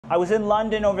I was in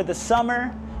London over the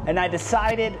summer and I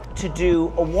decided to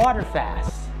do a water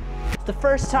fast. It's the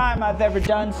first time I've ever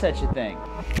done such a thing.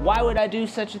 Why would I do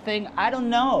such a thing? I don't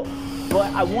know, but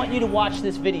I want you to watch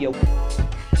this video.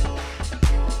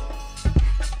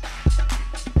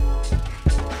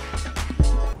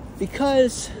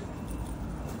 Because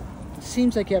it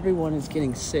seems like everyone is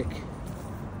getting sick.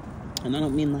 And I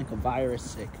don't mean like a virus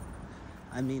sick.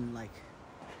 I mean like...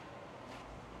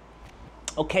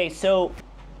 Okay, so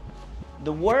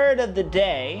the word of the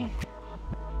day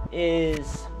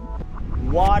is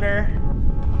water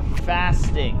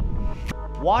fasting.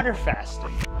 Water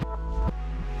fasting.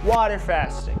 Water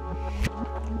fasting.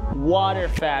 Water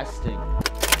fasting.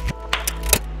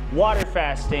 Water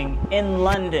fasting in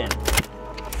London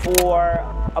for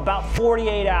about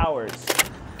 48 hours.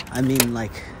 I mean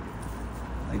like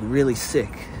really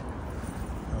sick.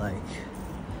 Like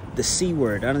the C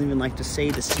word. I don't even like to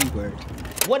say the C word.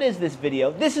 What is this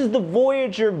video? This is the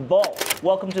Voyager Vault.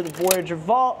 Welcome to the Voyager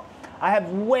Vault. I have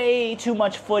way too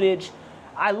much footage.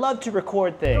 I love to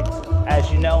record things.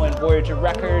 As you know, in Voyager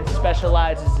Records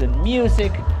specializes in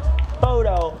music,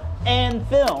 photo, and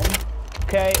film.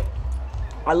 Okay?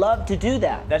 I love to do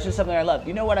that. That's just something I love.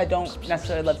 You know what I don't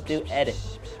necessarily love to do? Edit.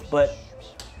 But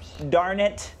darn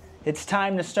it, it's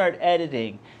time to start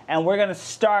editing. And we're gonna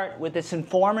start with this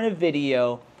informative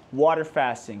video, water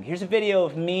fasting. Here's a video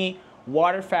of me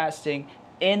water fasting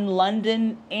in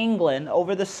London, England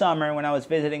over the summer when I was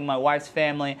visiting my wife's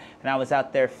family and I was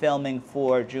out there filming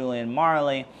for Julian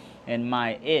Marley and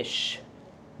my Ish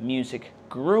music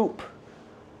group.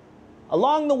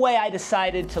 Along the way, I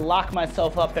decided to lock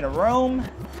myself up in a room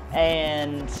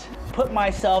and put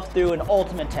myself through an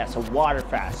ultimate test, a water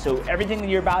fast. So everything that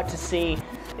you're about to see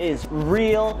is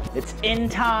real, it's in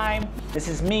time. This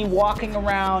is me walking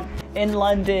around in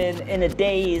London in a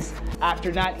daze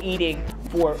after not eating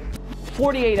for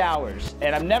 48 hours.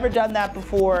 And I've never done that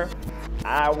before.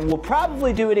 I will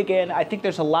probably do it again. I think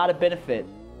there's a lot of benefit.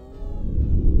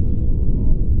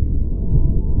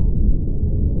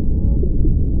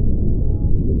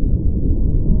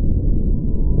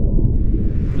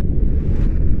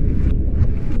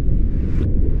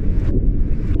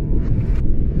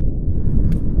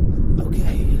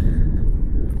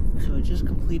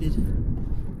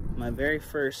 My very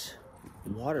first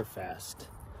water fast.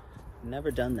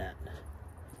 Never done that.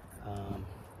 I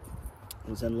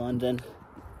was in London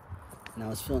and I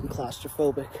was feeling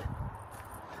claustrophobic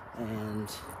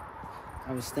and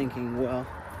I was thinking, well,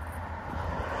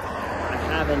 I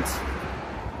haven't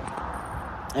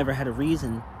ever had a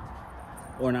reason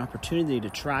or an opportunity to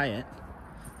try it.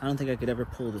 I don't think I could ever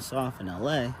pull this off in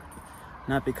LA.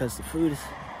 Not because the food is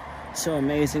so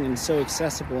amazing and so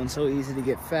accessible and so easy to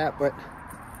get fat, but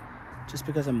just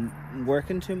because I'm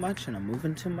working too much and I'm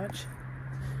moving too much.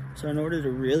 So in order to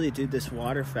really do this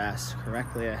water fast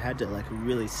correctly, I had to like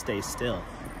really stay still.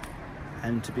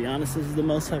 And to be honest, this is the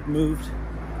most I've moved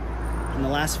in the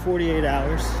last 48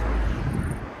 hours.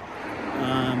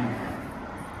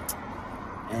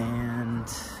 And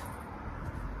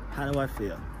how do I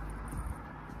feel?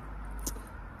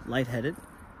 Lightheaded.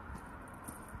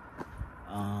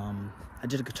 I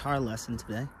did a guitar lesson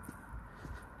today.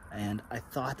 And I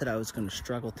thought that I was going to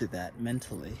struggle through that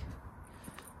mentally,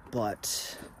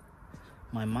 but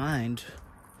my mind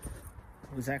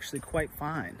was actually quite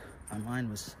fine. My mind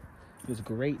was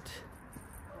great.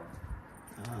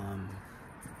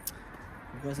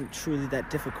 It wasn't truly that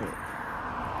difficult.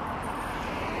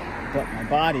 But my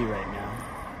body right now,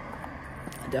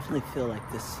 I definitely feel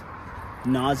like this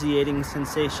nauseating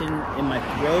sensation in my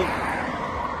throat.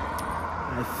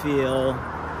 I feel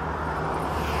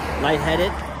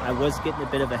lightheaded. I was getting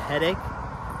a bit of a headache.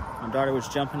 My daughter was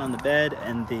jumping on the bed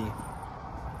and the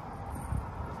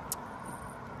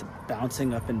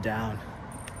bouncing up and down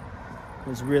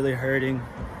was really hurting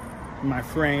my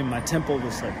frame. My temple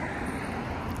was like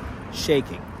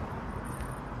shaking.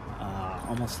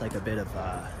 Almost like a bit of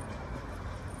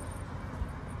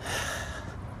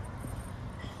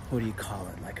what do you call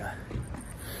it? Like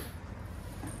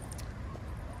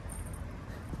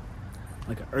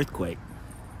an earthquake.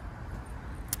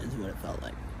 Is what it felt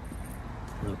like.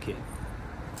 Low key.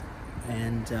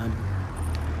 And the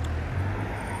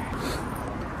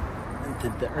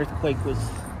earthquake was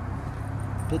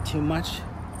a bit too much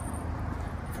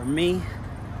for me.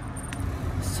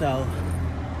 So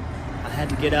I had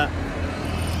to get up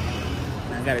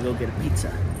and I gotta go get a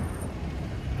pizza.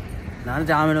 Not a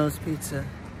Domino's pizza.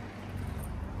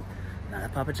 Not a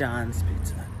Papa John's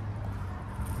pizza.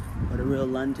 But a real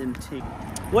London tea.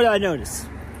 What did I notice?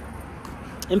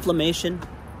 Inflammation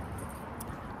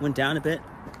went down a bit.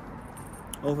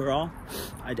 overall.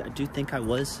 I do think I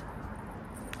was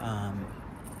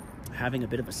having a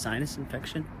bit of a sinus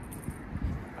infection.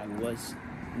 I was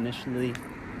initially,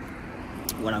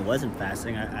 when I wasn't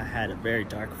fasting, I had a very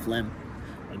dark phlegm,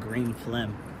 a green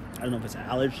phlegm. I don't know if it's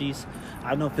allergies. I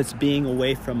don't know if it's being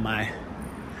away from my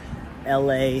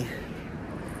LA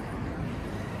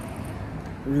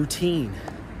routine,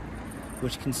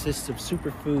 which consists of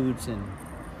superfoods and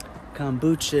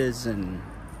kombuchas and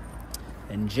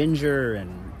ginger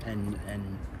and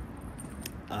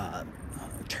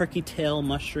turkey tail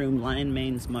mushroom, lion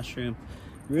mane's mushroom,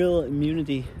 real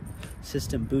immunity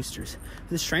system boosters.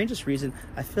 For the strangest reason,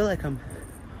 I feel like I'm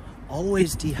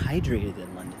always dehydrated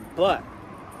in London. But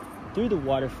through the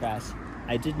water fast,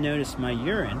 I did notice my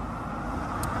urine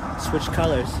switch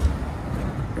colors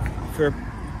for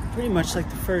pretty much like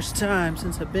the first time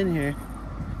since I've been here.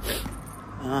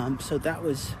 So that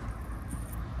was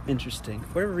interesting.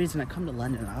 For whatever reason, I come to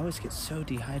London, I always get so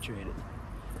dehydrated,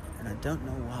 and I don't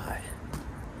know why.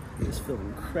 I just feel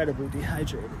incredibly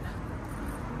dehydrated.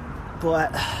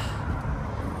 But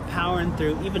powering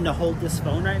through, even to hold this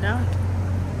phone right now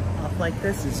up like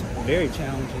this is very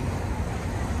challenging.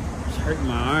 It's hurting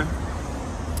my arm.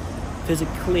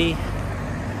 Physically,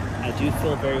 I do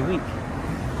feel very weak.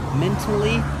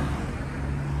 Mentally,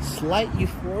 slight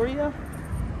euphoria,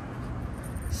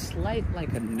 slight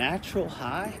like a natural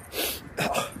high.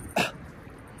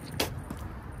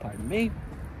 Pardon me.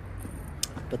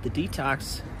 But the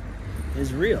detox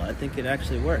is real. I think it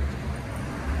actually worked.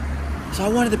 So I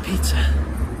wanted the pizza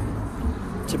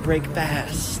to break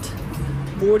fast.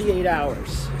 48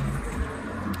 hours.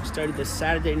 Started this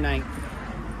Saturday night.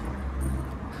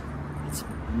 It's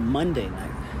Monday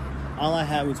night. All I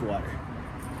had was water.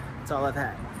 That's all I've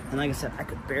had. And like I said, I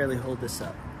could barely hold this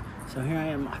up. So here I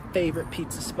am, my favorite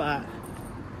pizza spot.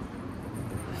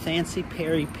 Fancy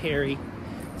Peri Peri.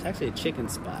 It's actually a chicken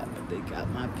spot, but they got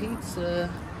my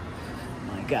pizza.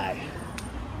 My guy.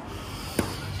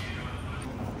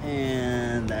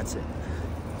 And that's it.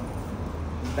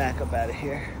 Back up out of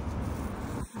here.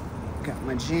 Got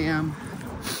my jam.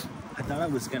 I thought I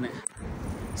was gonna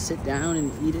sit down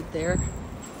and eat it there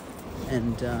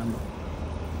and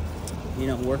you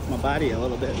know, work my body a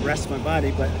little bit, rest my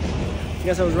body, but I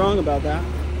guess I was wrong about that.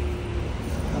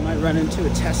 I might run into a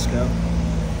Tesco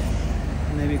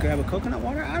and maybe grab a coconut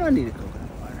water. I don't need a coconut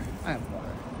water. I have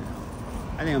water.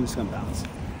 I think I'm just gonna bounce.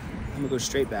 I'm gonna go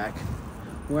straight back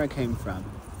where I came from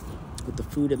with the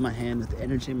food in my hand, with the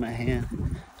energy in my hand,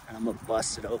 and I'm gonna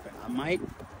bust it open. I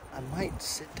might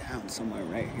sit down somewhere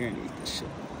right here and eat this shit.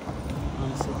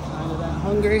 Honestly, kind of that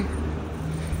hungry.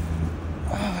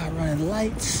 Running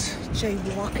lights,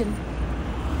 jaywalking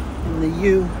in the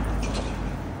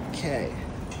UK.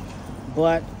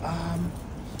 But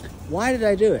why did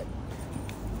I do it?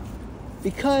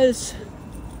 Because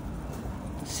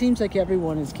it seems like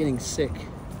everyone is getting sick.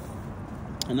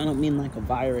 And I don't mean like a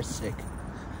virus sick.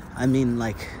 I mean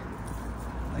like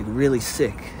really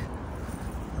sick.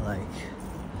 Like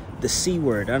the C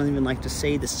word. I don't even like to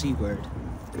say the C word.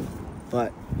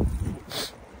 But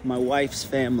my wife's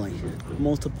family,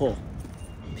 multiple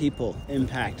people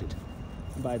impacted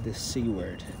by this C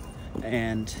word.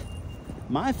 And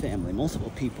my family,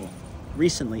 multiple people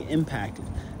recently impacted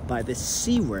by this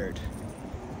C word.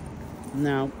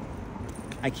 Now,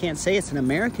 I can't say it's an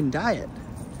American diet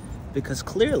because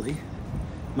clearly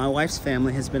my wife's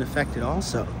family has been affected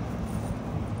also.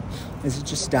 Is it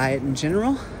just diet in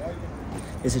general?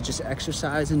 Is it just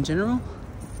exercise in general?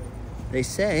 They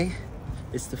say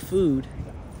it's the food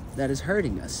that is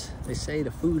hurting us. They say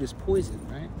the food is poison,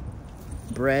 right?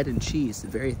 Bread and cheese, the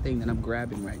very thing that I'm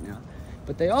grabbing right now.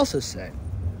 But they also say,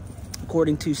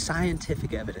 according to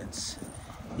scientific evidence,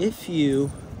 if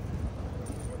you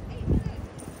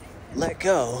let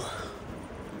go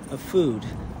of food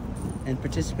and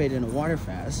participate in a water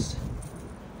fast,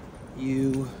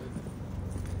 you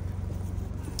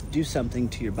do something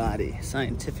to your body,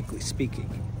 scientifically speaking.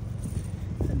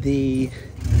 The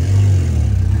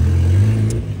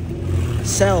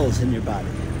cells in your body,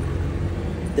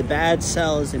 the bad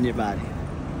cells in your body,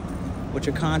 which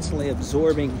are constantly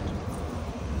absorbing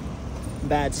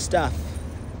bad stuff,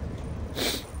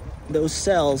 those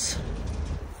cells,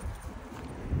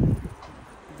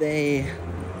 they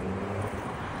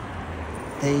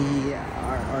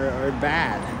are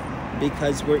bad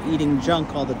because we're eating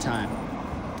junk all the time.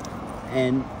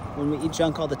 And when we eat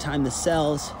junk all the time, the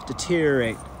cells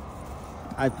deteriorate.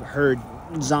 I've heard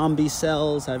zombie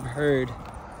cells, I've heard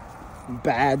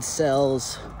bad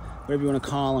cells, whatever you want to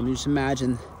call them. You just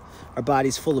imagine our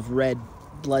body's full of red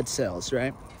blood cells,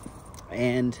 right?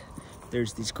 And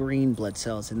there's these green blood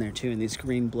cells in there too, and these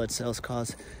green blood cells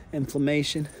cause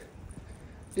inflammation.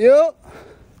 Yo,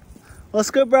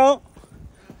 what's good, bro?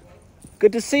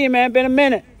 Good to see you, man. Been a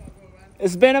minute.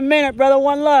 It's been a minute, brother.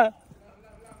 One love.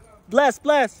 Bless,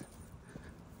 bless.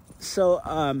 So,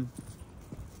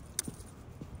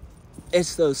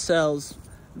 it's those cells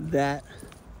that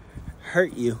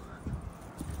hurt you.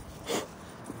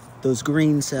 Those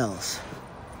green cells.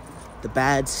 The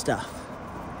bad stuff.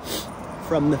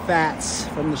 From the fats,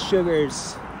 from the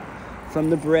sugars, from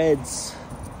the breads,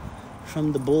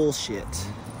 from the bullshit.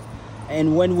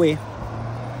 And when we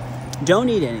don't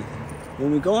eat anything,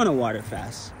 when we go on a water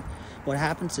fast, what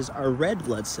happens is our red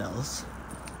blood cells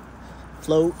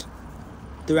float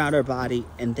throughout our body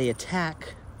and they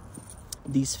attack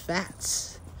these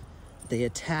fats. They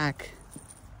attack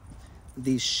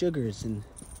these sugars and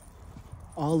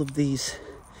all of these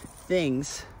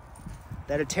things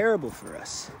that are terrible for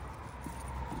us.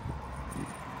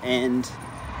 And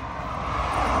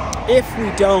if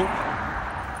we don't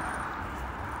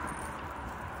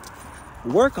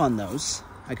work on those,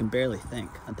 I can barely think.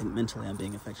 I think mentally I'm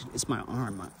being affected. It's my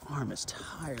arm. My arm is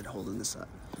tired holding this up.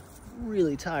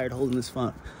 Really tired holding this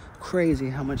phone. Crazy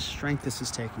how much strength this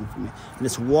is taking from me. And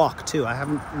this walk too. I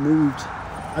haven't moved.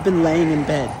 I've been laying in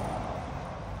bed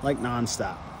like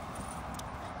nonstop.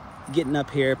 Getting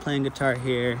up here, playing guitar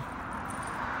here.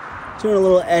 Doing a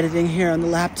little editing here on the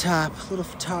laptop. A little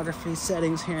photography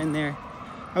settings here and there.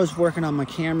 I was working on my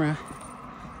camera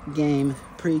game,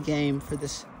 pre-game for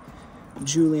this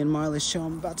Julie and Marley show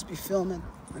I'm about to be filming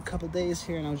in a couple days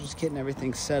here, and I was just getting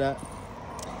everything set up.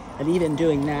 And even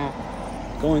doing that,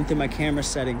 going through my camera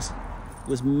settings,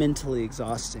 was mentally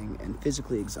exhausting and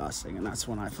physically exhausting, and that's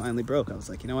when I finally broke. I was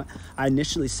like, you know what? I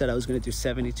initially said I was going to do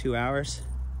 72 hours,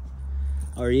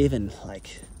 or even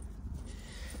like,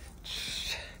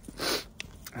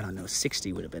 I don't know,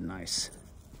 60 would have been nice.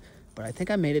 But I think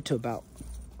I made it to about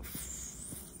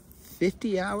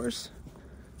 50 hours.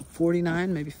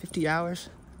 49, maybe 50 hours.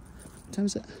 What time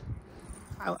is it?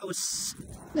 I was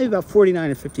maybe about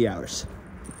 49 or 50 hours.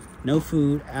 No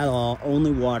food at all,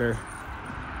 only water,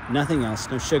 nothing else,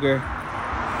 no sugar,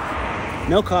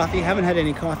 no coffee. Haven't had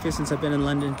any coffee since I've been in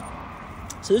London.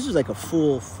 So this was like a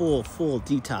full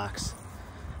detox.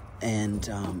 And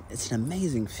it's an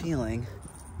amazing feeling.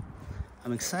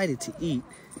 I'm excited to eat.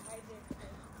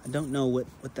 I don't know what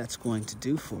that's going to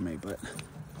do for me, but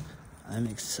I'm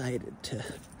excited to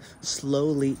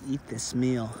slowly eat this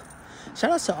meal.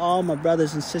 Shout out to all my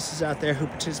brothers and sisters out there who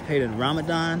participate in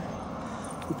Ramadan,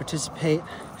 who participate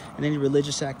in any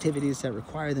religious activities that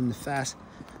require them to fast.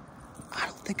 I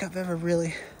don't think I've ever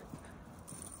really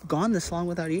gone this long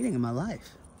without eating in my life,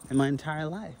 in my entire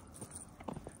life.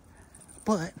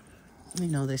 But, you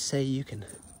know, they say you can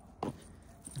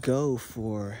go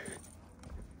for,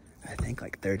 I think,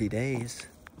 like 30 days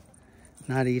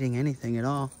not eating anything at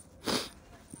all.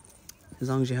 As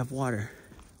long as you have water,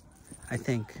 I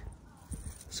think.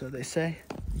 So they say.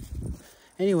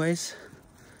 Anyways,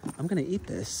 I'm gonna eat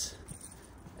this.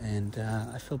 And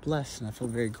I feel blessed and I feel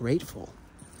very grateful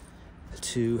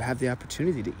to have the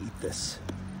opportunity to eat this.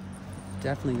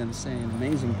 Definitely gonna say an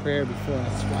amazing prayer before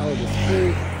I swallow this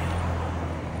food.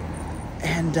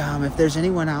 And if there's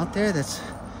anyone out there that's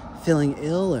feeling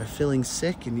ill or feeling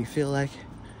sick and you feel like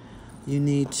you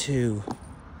need to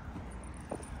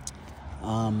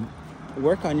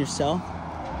work on yourself,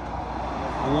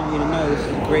 I want you to know this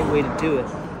is a great way to do it.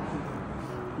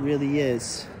 It really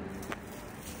is.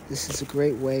 This is a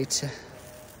great way to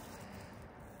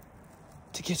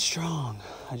get strong.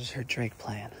 I just heard Drake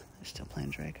playing. They're still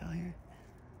playing Drake out here.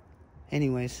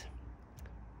 Anyways,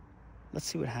 let's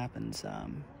see what happens.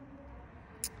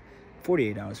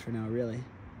 48 hours for now, really.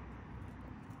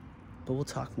 But we'll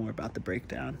talk more about the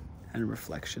breakdown and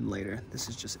reflection later. This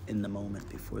is just in the moment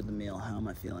before the meal. How am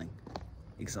I feeling?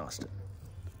 Exhausted.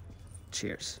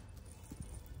 Cheers.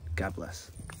 God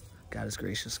bless. God is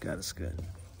gracious. God is good.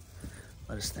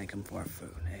 Let us thank him for our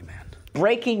food. Amen.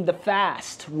 Breaking the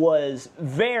fast was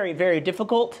very, very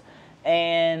difficult,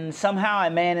 and somehow I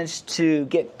managed to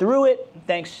get through it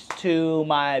thanks to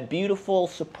my beautiful,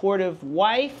 supportive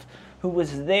wife who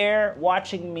was there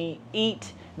watching me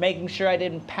eat, making sure I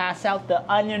didn't pass out. The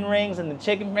onion rings and the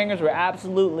chicken fingers were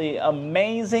absolutely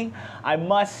amazing. I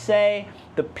must say,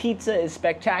 the pizza is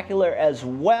spectacular as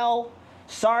well.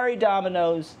 Sorry,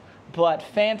 Domino's, but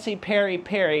Fancy Peri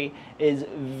Peri is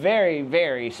very,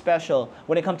 very special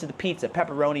when it comes to the pizza,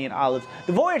 pepperoni and olives.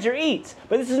 The Voyager Eats,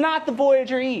 but this is not the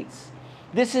Voyager Eats.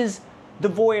 This is the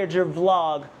Voyager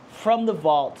vlog from the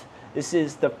vault. This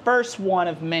is the first one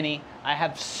of many. I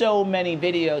have so many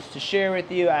videos to share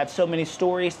with you. I have so many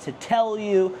stories to tell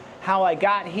you. how I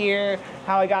got here,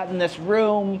 how I got in this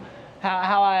room,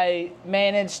 how I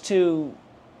managed to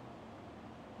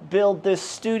build this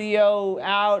studio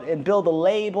out and build a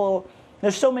label.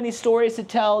 There's so many stories to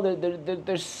tell.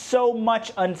 There's so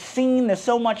much unseen. There's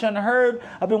so much unheard.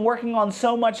 I've been working on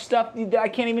so much stuff that I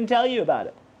can't even tell you about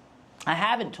it. I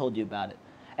haven't told you about it.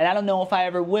 And I don't know if I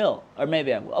ever will. Or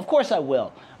maybe I will. Of course I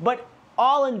will. But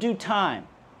all in due time.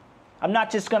 I'm not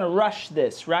just going to rush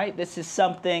this, right? This is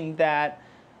something that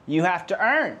you have to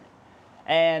earn.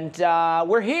 And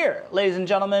we're here, ladies and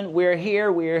gentlemen. We're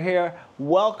here. We are here.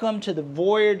 Welcome to the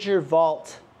Voyager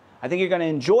Vault. I think you're going to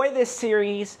enjoy this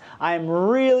series. I'm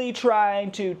really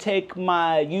trying to take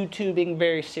my YouTubing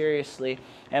very seriously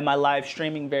and my live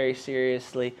streaming very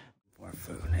seriously. More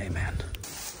food. Amen.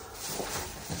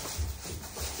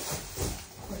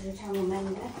 What did you tell me,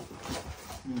 Amanda?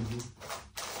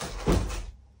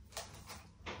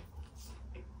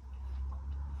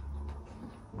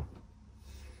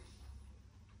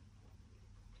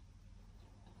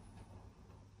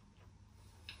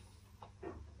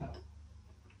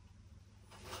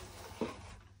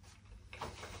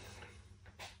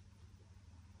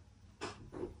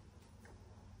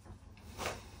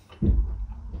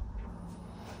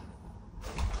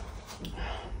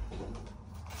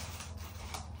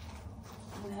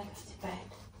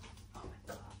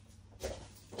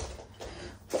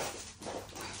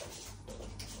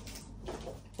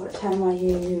 What time are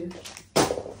you?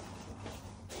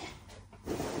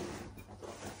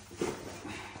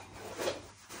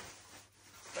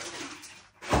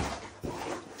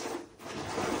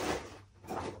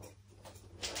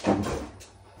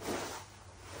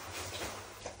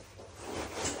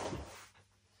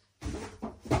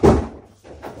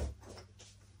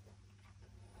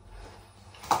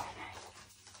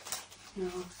 No,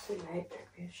 it's too late, baby.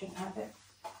 I shouldn't have it.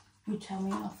 You tell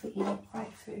me off for eating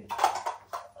fried food.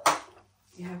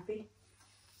 You happy?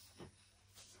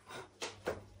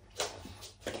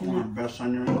 One of the best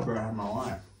onion rings I've ever had in my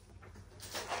life.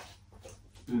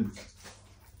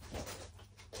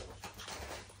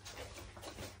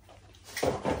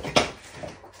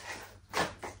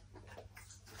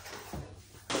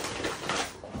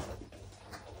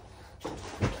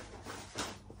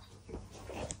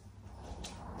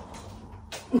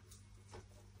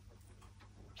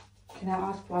 Can I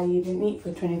ask why you didn't eat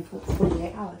for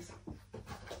 48 hours?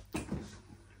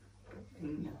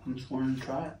 I just wanted to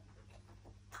try it.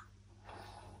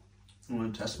 I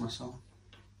want to test myself.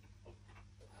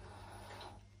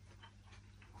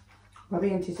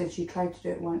 Robbie Auntie said she tried to do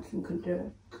it once and couldn't do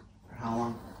it. For how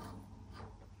long?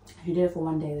 She did it for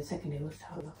one day, the second day was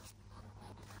total.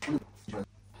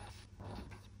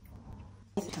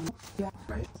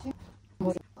 Right.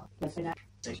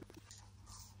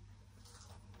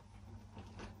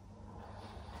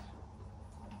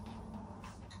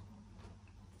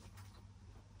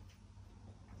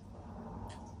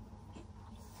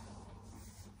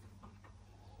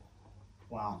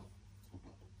 Wow.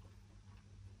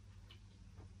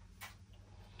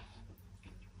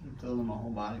 I'm feeling my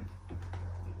whole body.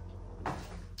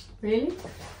 Really?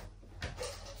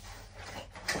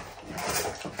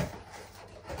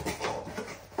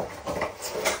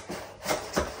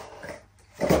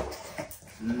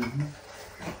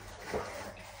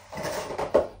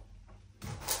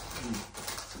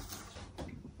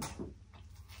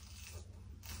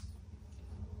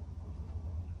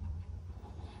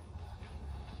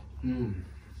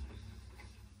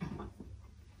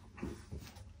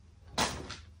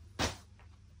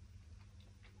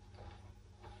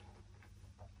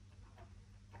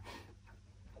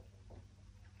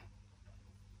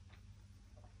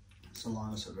 It's the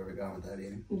longest I've ever gone without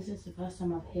eating. This is the first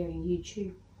time I'm hearing you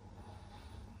chew.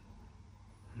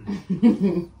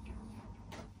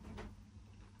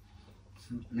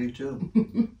 Me too.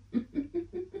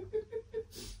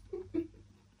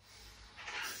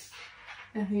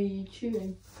 I hear you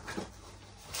chewing.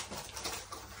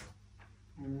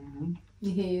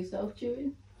 You hear yourself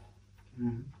chewing?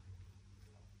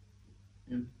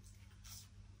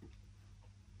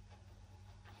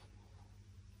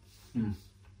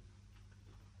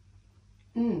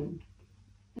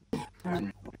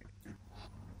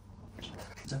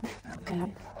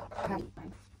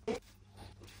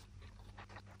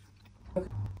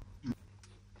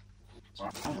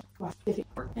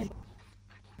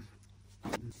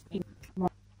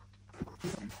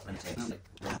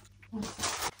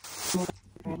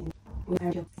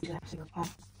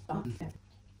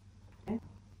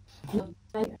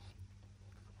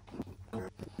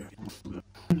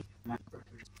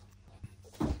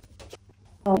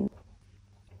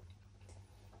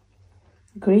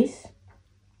 Greece?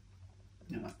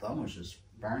 Yeah, I thought thumb was just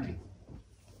burning.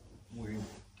 Weird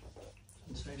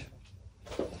sensation.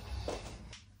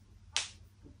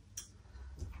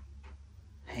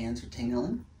 Hands are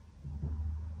tingling.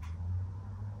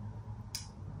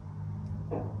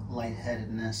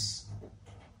 Lightheadedness,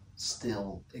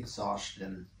 still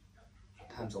exhaustion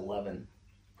times 11.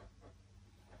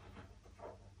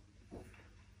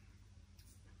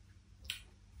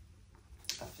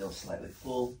 I feel slightly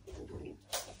full.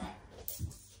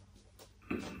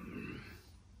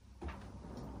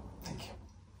 Thank you.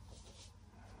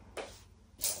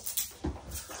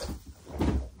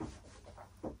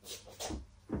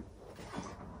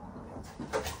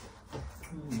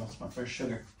 That's my first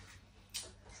sugar.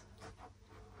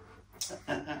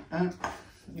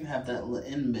 You have that little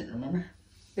end bit, remember?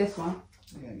 This one?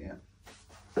 Yeah.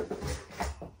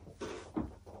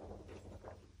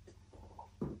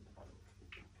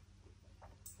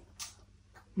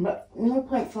 But no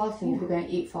point fasting if you're going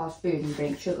to eat fast food and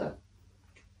drink sugar.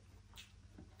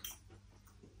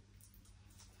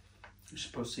 You're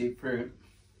supposed to eat fruit.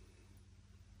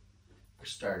 For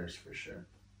starters, for sure.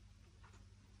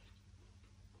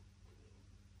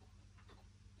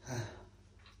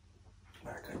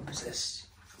 But I couldn't resist.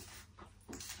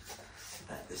 I've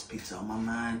had this pizza on my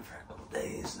mind for a couple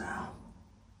days now.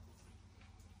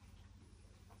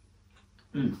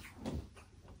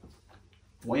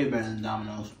 Way better than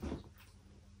Domino's.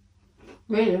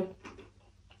 Really?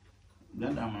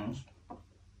 Than Domino's.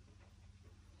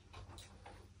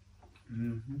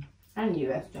 And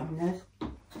US Domino's.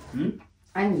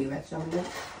 And US Domino's.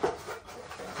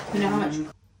 You know how much?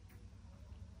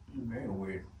 Very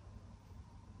weird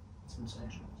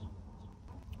sensations.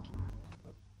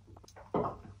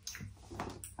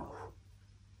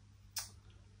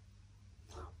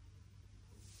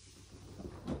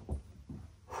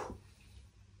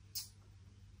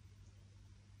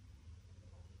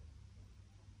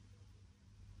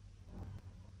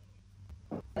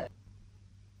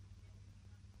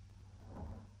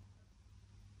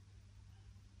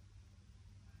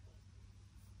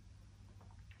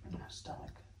 My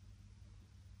stomach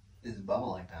is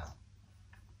bubbling now.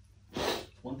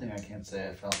 One thing I can't say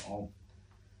I felt all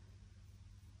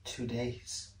 2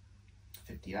 days,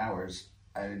 50 hours,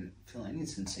 I didn't feel any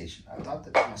sensation. I thought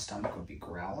that my stomach would be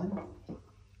growling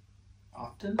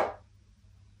often.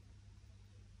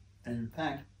 And in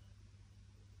fact,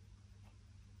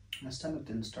 my stomach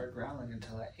didn't start growling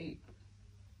until I ate.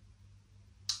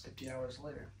 50 hours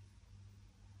later.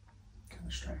 Kind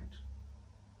of strange.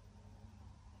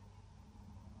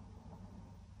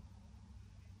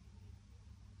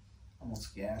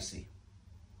 Almost gassy.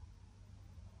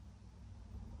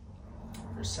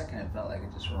 For a second, it felt like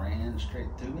it just ran straight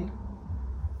through me.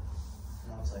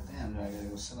 And I was like, damn, do I gotta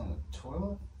go sit on the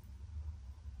toilet?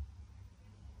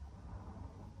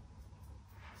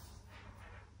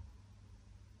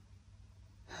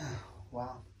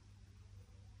 Wow.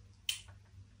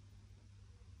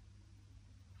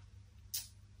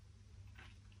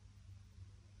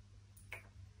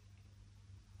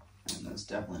 And that's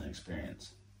definitely an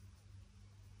experience.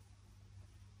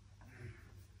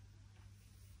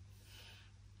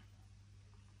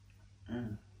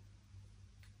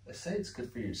 They say it's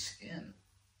good for your skin.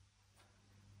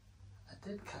 I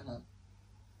did kind of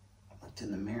looked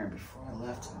in the mirror before I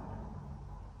left, and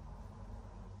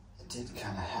it did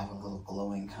kind of have a little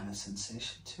glowing kind of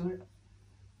sensation to it.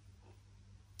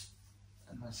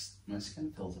 And my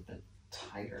skin feels a bit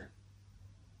tighter.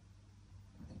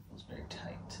 I think it feels very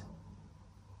tight.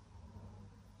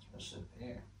 Especially up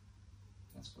here.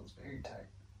 This feels very tight.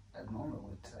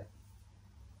 Abnormally tight.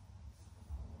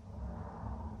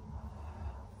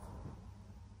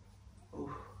 Oof.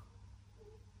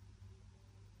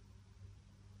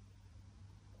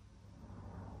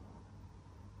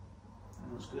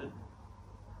 That was good.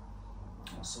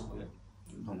 That was so good.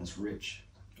 It was almost rich.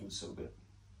 It was so good.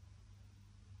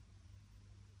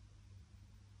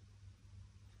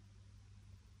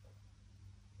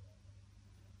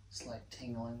 Slight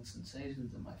tingling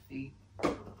sensations in my feet.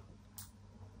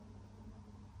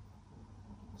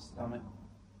 Stomach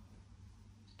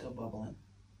still bubbling.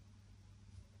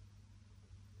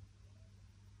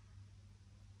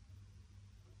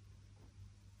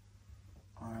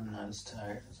 I'm not as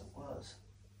tired as it was.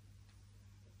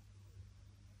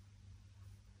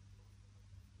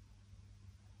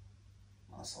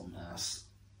 Muscle mass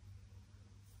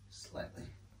slightly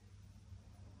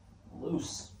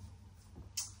loose.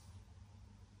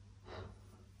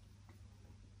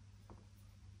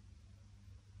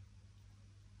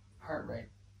 Heart rate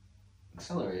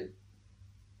accelerated.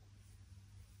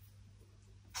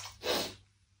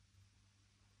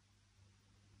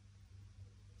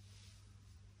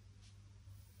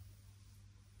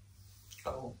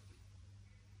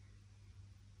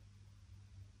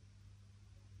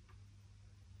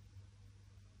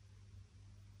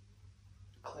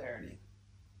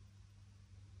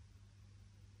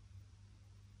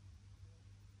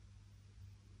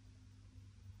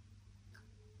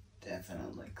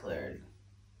 Definitely clarity.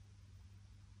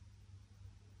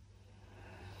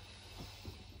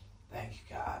 Thank you,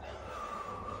 God,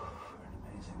 for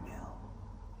an amazing meal.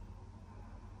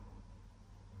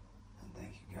 And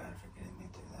thank you, God, for getting me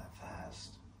through that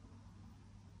fast.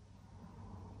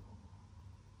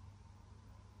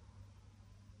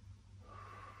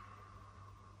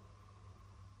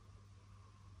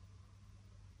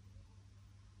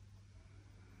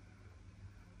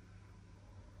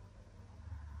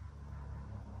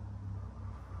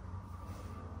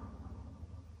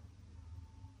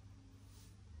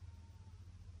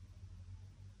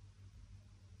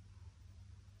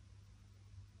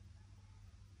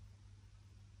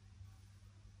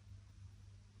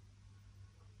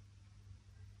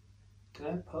 Did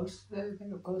I post today? I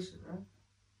think I posted, right?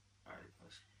 I already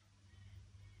posted.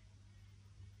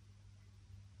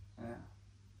 Yeah.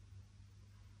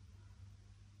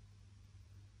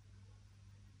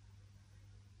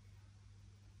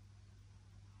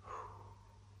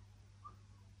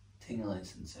 Tingling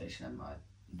sensation in my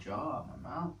jaw, my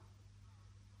mouth.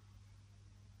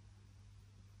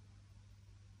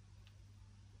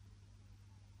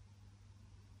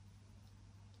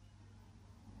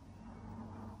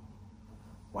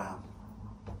 Wow.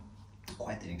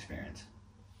 Quite the experience.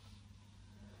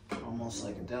 Almost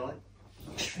psychedelic.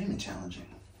 Extremely challenging.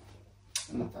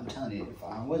 And I'm telling you, if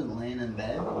I wasn't laying in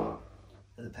bed for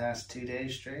the past 2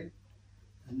 days straight,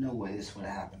 there's no way this would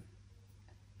have happened.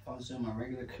 If I was doing my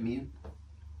regular commute,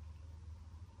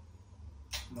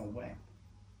 no way.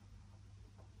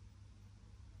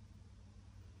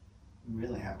 You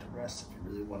really have to rest if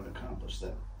you really want to accomplish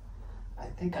that. I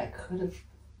think I could have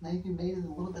maybe made it a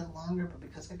little bit longer, but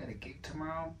because I got a gig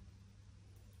tomorrow,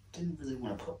 didn't really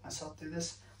want to put myself through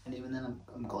this. And even then,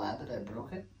 I'm glad that I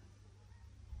broke it,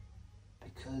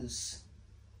 because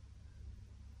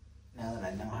now that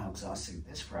I know how exhausting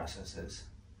this process is,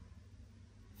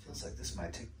 it feels like this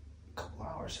might take a couple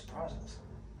hours to process.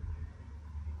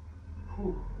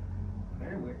 Whew.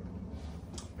 Very weird.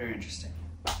 Very interesting.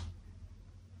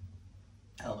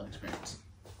 Hell of an experience.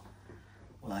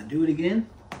 Will I do it again?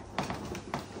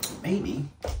 Maybe.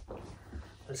 But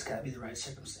it's gotta be the right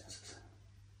circumstances.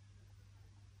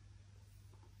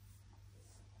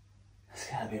 It's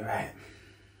gotta be right.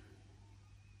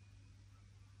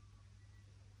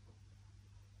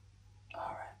 All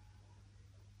right.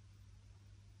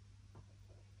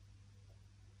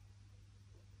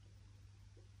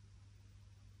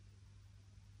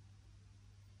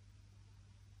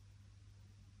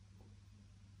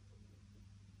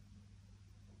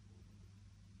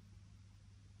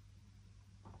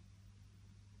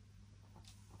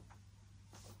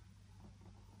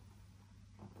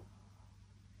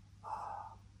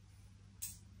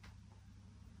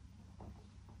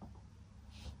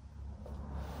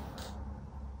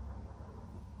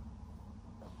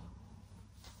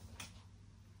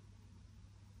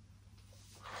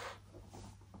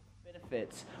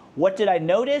 Benefits. What did I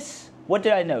notice? What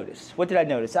did I notice? What did I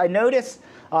notice? I noticed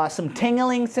some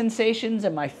tingling sensations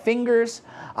in my fingers.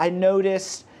 I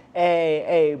noticed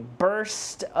a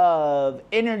burst of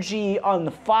energy on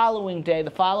the following day.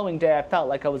 The following day, I felt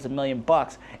like I was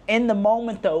 $1,000,000. In the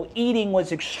moment, though, eating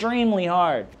was extremely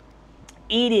hard.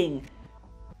 Eating.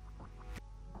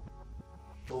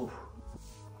 Ooh.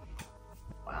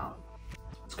 Wow.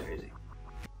 It's crazy.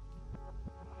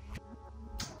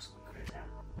 Absolutely crazy.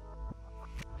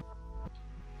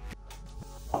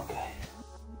 Okay.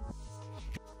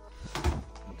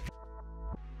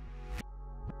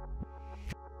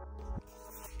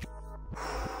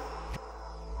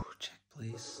 Check,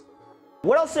 please.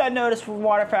 What else did I notice from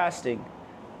water fasting?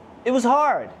 It was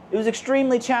hard. It was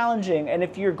extremely challenging. And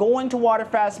if you're going to water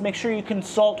fast, make sure you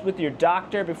consult with your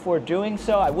doctor before doing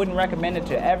so. I wouldn't recommend it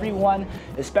to everyone,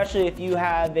 especially if you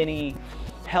have any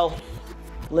health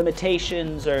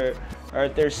limitations or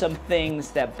if there's some things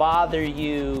that bother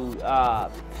you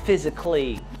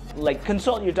physically. Like,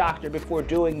 consult your doctor before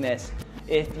doing this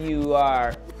if you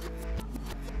are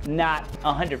not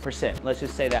 100%. Let's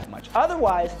just say that much.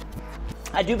 Otherwise,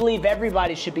 I do believe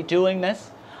everybody should be doing this.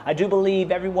 I do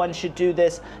believe everyone should do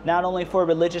this, not only for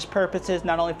religious purposes,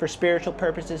 not only for spiritual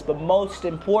purposes, but most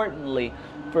importantly,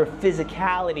 for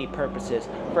physicality purposes,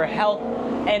 for health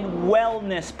and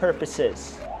wellness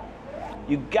purposes.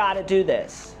 You gotta do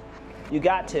this. You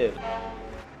got to.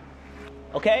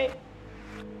 Okay?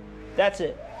 That's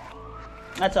it.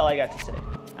 That's all I got to say.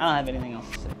 I don't have anything else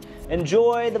to say.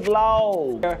 Enjoy the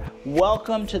vlog.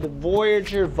 Welcome to the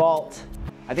Voyager Vault.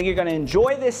 I think you're going to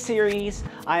enjoy this series.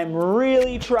 I'm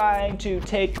really trying to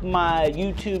take my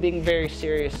YouTubing very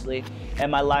seriously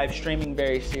and my live streaming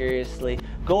very seriously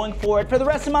going forward for the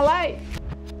rest of my life.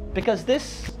 because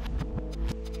this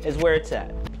is where it's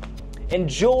at.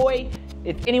 Enjoy.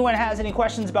 If anyone has any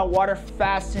questions about water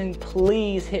fasting,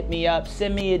 please hit me up,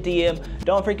 send me a DM.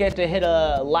 Don't forget to hit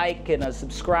a like and a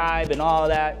subscribe and all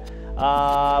that.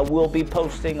 We'll be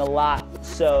posting a lot,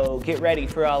 so get ready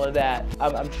for all of that.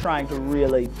 I'm trying to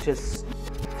really just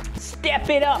step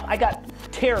it up. I got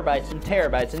terabytes and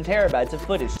terabytes and terabytes of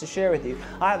footage to share with you.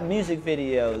 I have music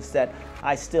videos that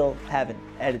I still haven't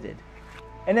edited.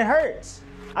 And it hurts.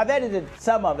 I've edited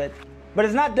some of it, but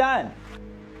it's not done.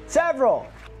 Several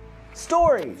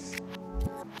stories,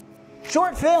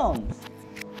 short films,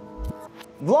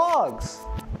 vlogs,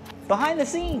 behind the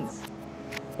scenes,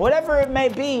 whatever it may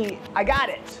be, I got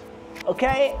it.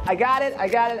 Okay? I got it.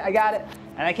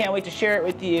 And I can't wait to share it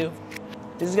with you.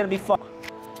 This is gonna be fun.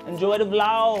 Enjoy the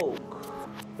vlog.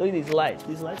 Look at these lights.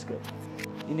 These lights go.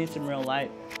 You need some real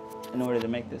light in order to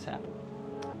make this happen.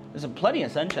 There's plenty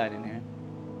of sunshine in here.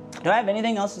 Do I have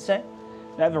anything else to say?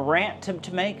 Do I have a rant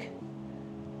to make?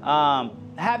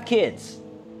 Have kids.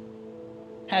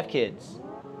 Have kids.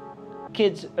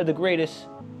 Kids are the greatest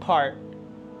part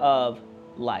of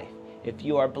life. If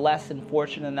you are blessed and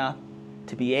fortunate enough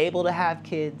to be able to have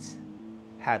kids,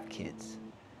 have kids.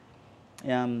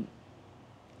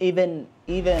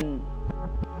 Even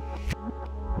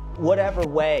whatever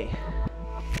way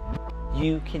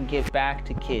you can give back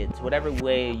to kids, whatever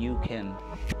way you can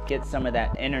get some of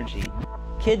that energy.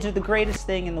 Kids are the greatest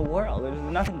thing in the world. There's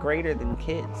nothing greater than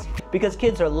kids. Because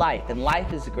kids are life, and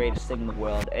life is the greatest thing in the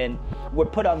world. And we're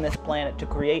put on this planet to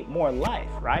create more life,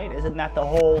 right? Isn't that the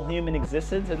whole human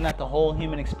existence? Isn't that the whole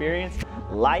human experience?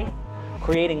 Life,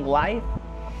 creating life.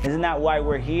 Isn't that why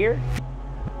we're here?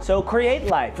 So create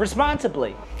life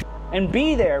responsibly and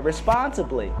be there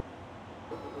responsibly.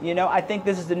 You know, I think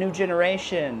this is the new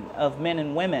generation of men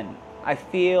and women. I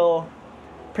feel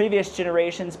previous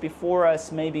generations before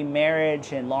us, maybe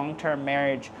marriage and long-term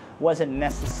marriage wasn't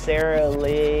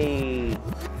necessarily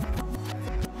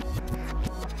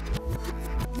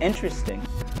interesting.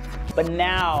 But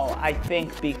now I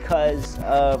think because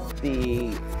of the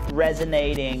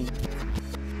resonating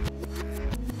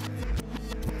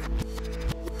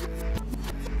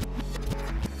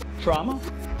trauma,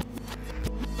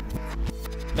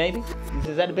 maybe?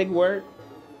 Is that a big word?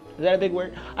 Is that a big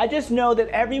word? I just know that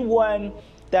everyone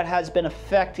that has been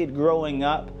affected growing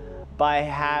up by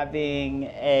having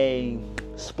a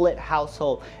split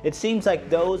household, it seems like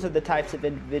those are the types of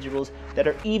individuals that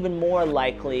are even more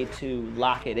likely to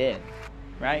lock it in,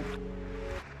 right?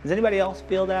 Does anybody else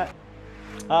feel that?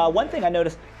 One thing I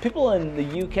noticed, people in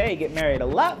the UK get married a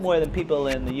lot more than people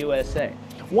in the USA.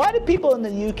 Why do people in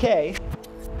the UK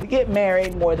get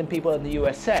married more than people in the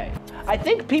USA? I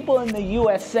think people in the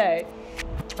USA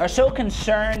are so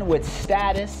concerned with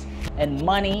status and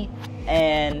money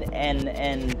and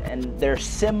their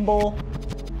symbol,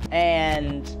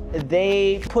 and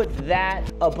they put that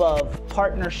above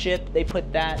partnership. They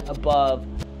put that above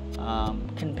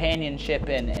companionship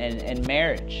and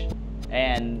marriage.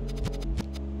 And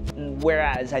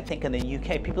whereas I think in the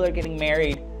UK, people are getting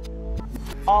married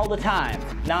all the time,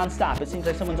 non-stop. It seems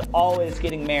like someone's always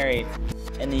getting married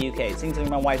in the UK. It seems like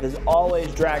my wife is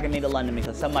always dragging me to London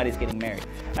because somebody's getting married.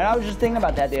 And I was just thinking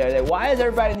about that the other day. Why is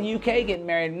everybody in the UK getting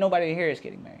married and nobody here is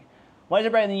getting married? Why does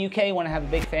everybody in the UK want to have a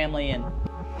big family? And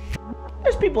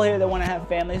there's people here that want to have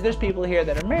families. There's people here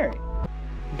that are married.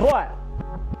 But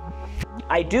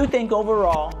I do think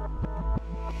overall,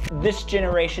 this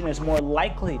generation is more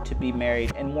likely to be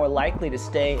married and more likely to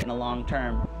stay in a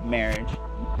long-term marriage.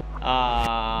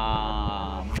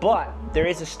 But there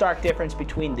is a stark difference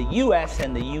between the US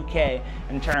and the UK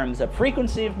in terms of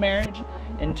frequency of marriage,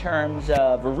 in terms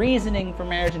of reasoning for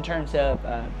marriage, in terms of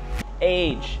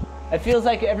age. It feels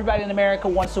like everybody in America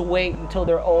wants to wait until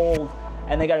they're old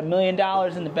and they got $1 million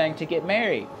in the bank to get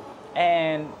married.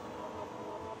 And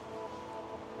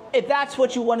if that's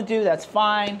what you want to do, that's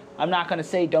fine. I'm not going to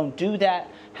say don't do that.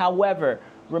 However,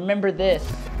 remember this,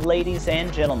 ladies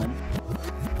and gentlemen,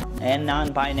 and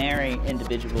non-binary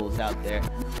individuals out there,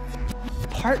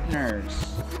 partners,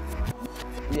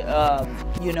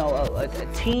 you know, a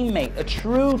teammate, a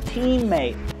true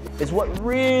teammate is what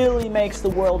really makes the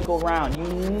world go round. You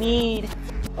need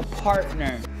a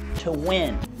partner to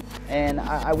win. And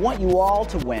I want you all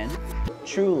to win,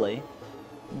 truly,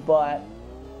 but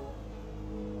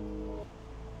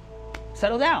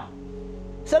settle down.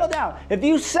 Settle down. If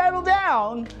you settle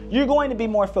down, you're going to be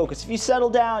more focused. If you settle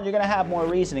down, you're going to have more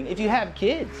reasoning. If you have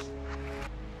kids,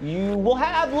 you will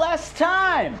have less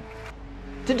time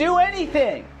to do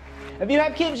anything. If you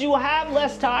have kids, you will have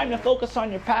less time to focus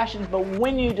on your passions. But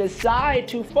when you decide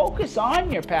to focus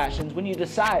on your passions, when you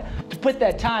decide to put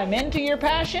that time into your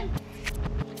passion,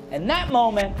 And that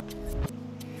moment,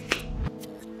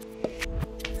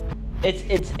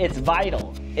 it's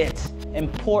vital. It's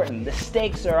important. The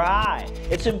stakes are high.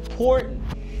 It's important.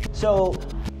 So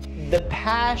the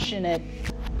passionate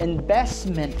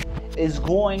investment is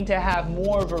going to have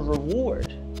more of a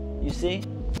reward, you see?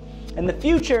 In the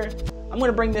future, I'm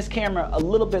gonna bring this camera a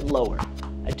little bit lower.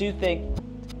 I do think,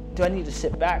 do I need to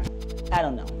sit back? I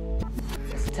don't know.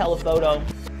 It's a telephoto,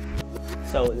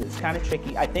 so it's kind of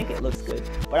tricky. I think it looks good,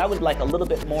 but I would like a little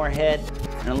bit more head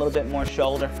and a little bit more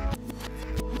shoulder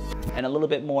and a little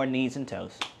bit more knees and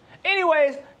toes.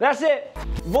 Anyways, that's it.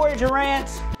 Voyager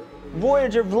rants,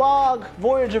 Voyager vlog,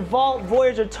 Voyager Vault,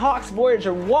 Voyager talks,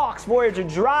 Voyager walks, Voyager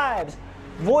drives,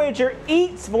 Voyager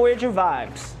eats, Voyager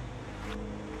vibes.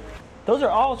 Those are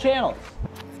all channels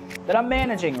that I'm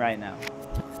managing right now.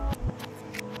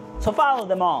 So follow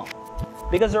them all,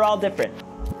 because they're all different.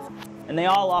 And they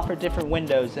all offer different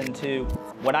windows into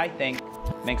what I think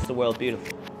makes the world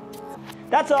beautiful.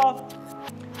 That's all.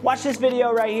 Watch this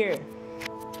video right here.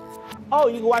 Oh,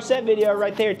 you can watch that video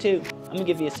right there too. I'm gonna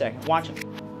give you a second. Watch them.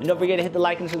 And don't forget to hit the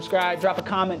like and subscribe. Drop a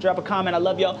comment, drop a comment. I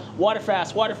love y'all. Water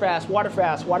fast, water fast, water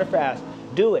fast, water fast.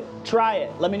 Do it. Try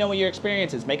it. Let me know what your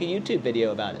experience is. Make a YouTube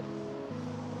video about it.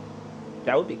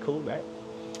 That would be cool, right?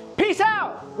 Peace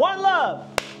out. One love.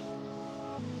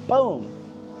 Boom.